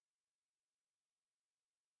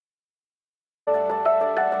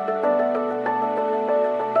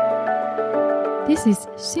This is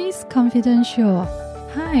She's Confidential.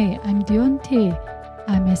 Hi, I'm Deonte.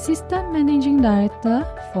 I'm Assistant Managing Director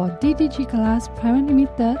for DDG Glass Private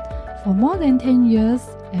Limited for more than 10 years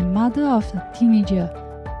and mother of a teenager.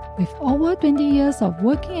 With over 20 years of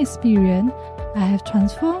working experience, I have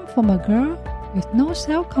transformed from a girl with no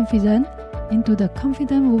self-confidence into the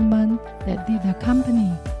confident woman that lead the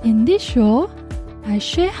company. In this show, I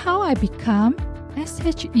share how I become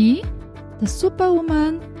SHE, the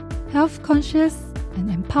superwoman, health-conscious, and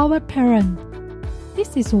empowered parent.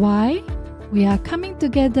 This is why we are coming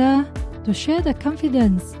together to share the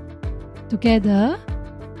confidence. Together,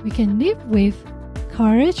 we can live with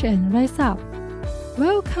courage and rise up.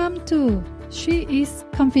 Welcome to She is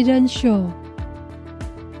Confidential.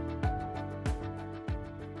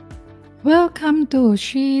 Welcome to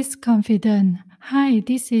She is Confident. Hi,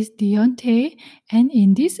 this is Deonte, and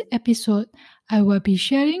in this episode, I will be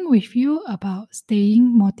sharing with you about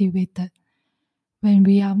staying motivated. When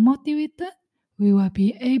we are motivated, we will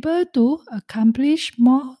be able to accomplish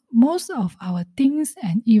most of our things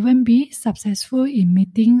and even be successful in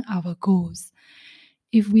meeting our goals.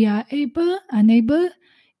 If we are unable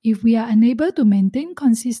to maintain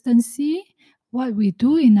consistency, what we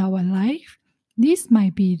do in our life, this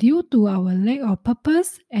might be due to our lack of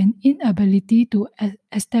purpose and inability to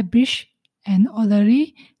establish an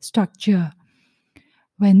orderly structure.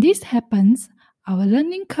 When this happens, our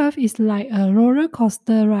learning curve is like a roller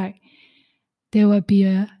coaster ride. There will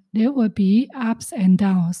be ups and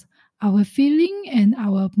downs. Our feeling and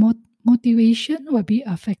our motivation will be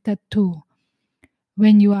affected too.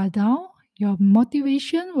 When you are down, your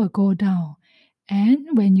motivation will go down.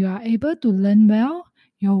 And when you are able to learn well,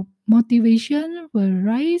 your motivation will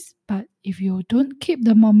rise. But if you don't keep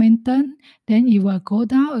the momentum, then it will go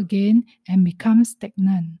down again and become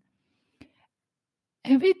stagnant.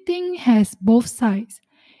 Everything has both sides.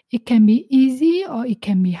 It can be easy or it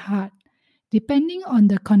can be hard, depending on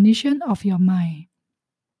the condition of your mind,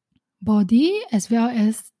 body, as well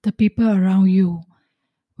as the people around you.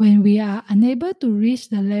 When we are unable to reach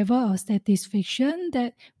the level of satisfaction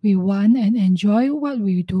that we want and enjoy what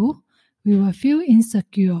we do, we will feel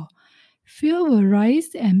insecure. Fear will rise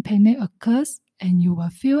and panic occurs, and you will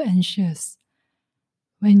feel anxious.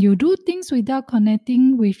 When you do things without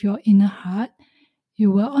connecting with your inner heart, you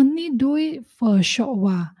will only do it for a short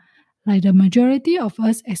while, like the majority of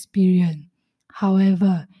us experience.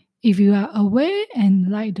 However, if you are aware and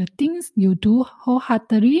like the things you do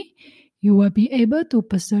wholeheartedly, you will be able to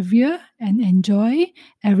persevere and enjoy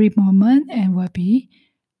every moment and will be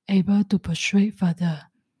able to pursue further.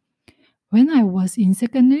 When I was in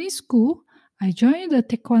secondary school, I joined the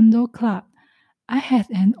Taekwondo club. I had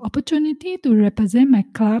an opportunity to represent my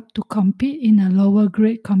club to compete in a lower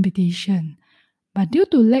grade competition. But due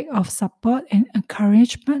to lack of support and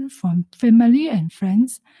encouragement from family and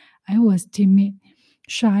friends, I was timid,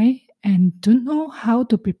 shy, and don't know how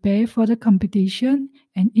to prepare for the competition,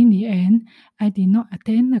 and in the end, I did not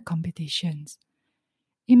attend the competitions.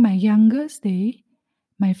 In my youngest day,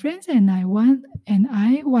 my friends and I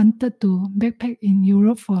wanted to backpack in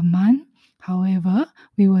Europe for a month. However,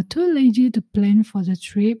 we were too lazy to plan for the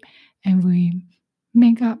trip, and we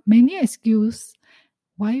make up many excuses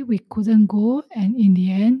why we couldn't go, and in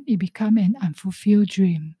the end, it became an unfulfilled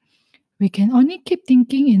dream. We can only keep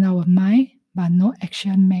thinking in our mind, but no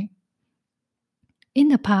action made. In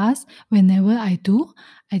the past, whenever I do,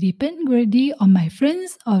 I depend greatly on my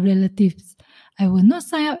friends or relatives. I will not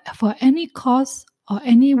sign up for any course or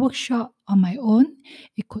any workshop on my own.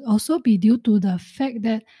 It could also be due to the fact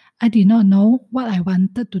that I did not know what I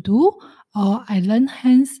wanted to do, or I learned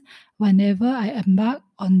hence whenever I embark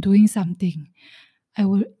on doing something. I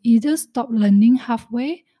will either stop learning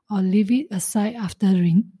halfway or leave it aside after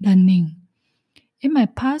learning. In my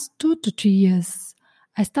past 2 to 3 years,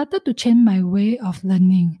 I started to change my way of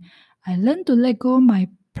learning. I learned to let go my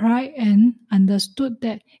pride and understood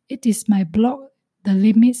that it is my block that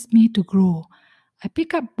limits me to grow. I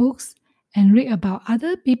pick up books and read about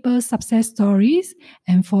other people's success stories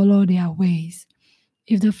and follow their ways.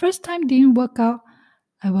 If the first time didn't work out,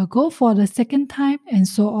 I will go for the second time and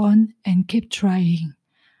so on and keep trying.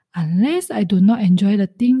 Unless I do not enjoy the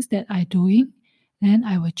things that I'm doing, then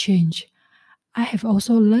I will change. I have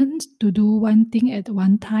also learned to do one thing at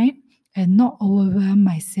one time and not overwhelm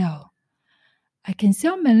myself. I can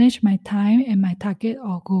self-manage my time and my target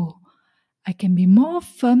or goal. I can be more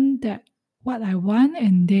firm that what I want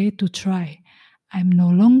and dare to try. I'm no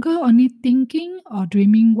longer only thinking or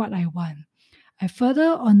dreaming what I want. I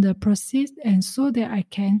further on the process and so that I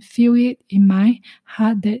can feel it in my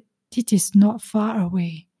heart that it is not far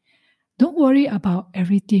away. Don't worry about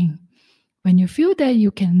everything. When you feel that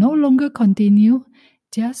you can no longer continue,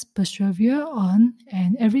 just persevere on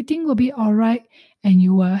and everything will be alright and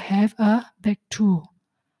you will have a breakthrough.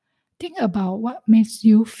 Think about what makes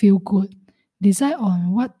you feel good. Decide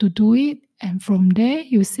on what to do it, and from there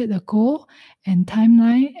you set a goal and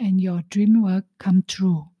timeline and your dream will come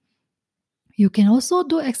true. You can also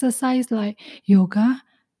do exercise like yoga,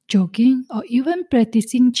 jogging, or even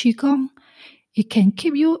practicing Qigong. It can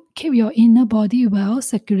keep your inner body well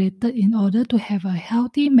circulated in order to have a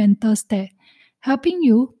healthy mental state, helping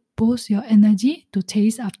you boost your energy to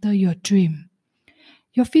chase after your dream.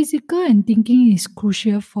 Your physical and thinking is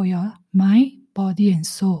crucial for your mind, body, and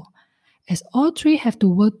soul, as all three have to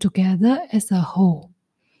work together as a whole.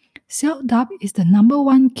 Self-doubt is the number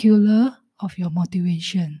one killer of your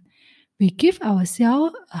motivation. We give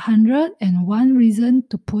ourselves 101 reasons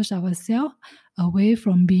to push ourselves away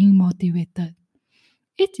from being motivated.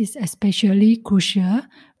 It is especially crucial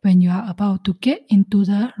when you are about to get into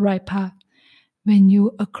the right path. When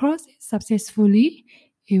you cross it successfully,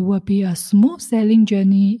 it will be a smooth sailing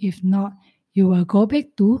journey. If not, you will go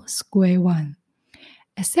back to square one.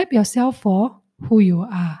 Accept yourself for who you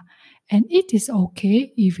are, and it is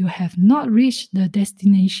okay if you have not reached the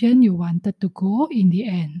destination you wanted to go in the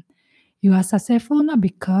end. You are successful not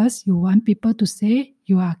because you want people to say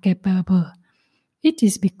you are capable. It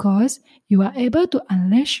is because you are able to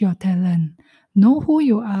unleash your talent, know who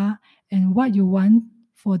you are, and what you want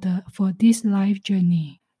for this life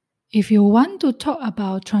journey. If you want to talk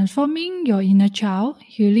about transforming your inner child,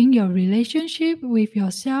 healing your relationship with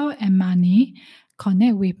yourself and money,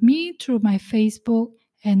 connect with me through my Facebook,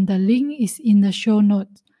 and the link is in the show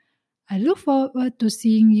notes. I look forward to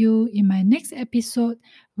seeing you in my next episode,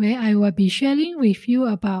 where I will be sharing with you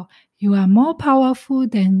about you are more powerful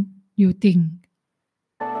than you think.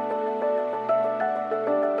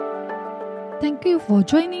 Thank you for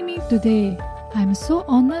joining me today. I'm so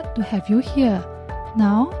honored to have you here.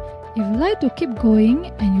 Now, if you'd like to keep going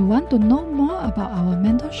and you want to know more about our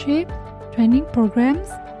mentorship, training programs,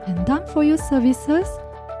 and done-for-you services,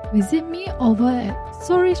 visit me over at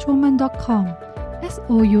soulrichwoman.com.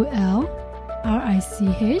 SOULRICHWOMAN.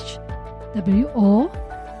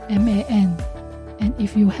 And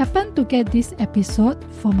if you happen to get this episode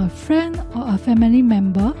from a friend or a family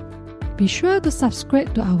member, be sure to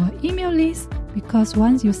subscribe to our email list, because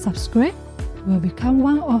once you subscribe, you will become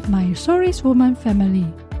one of my Soul Rich Woman family.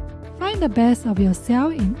 Find the best of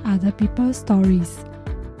yourself in other people's stories.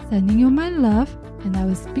 Sending you my love, and I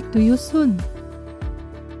will speak to you soon.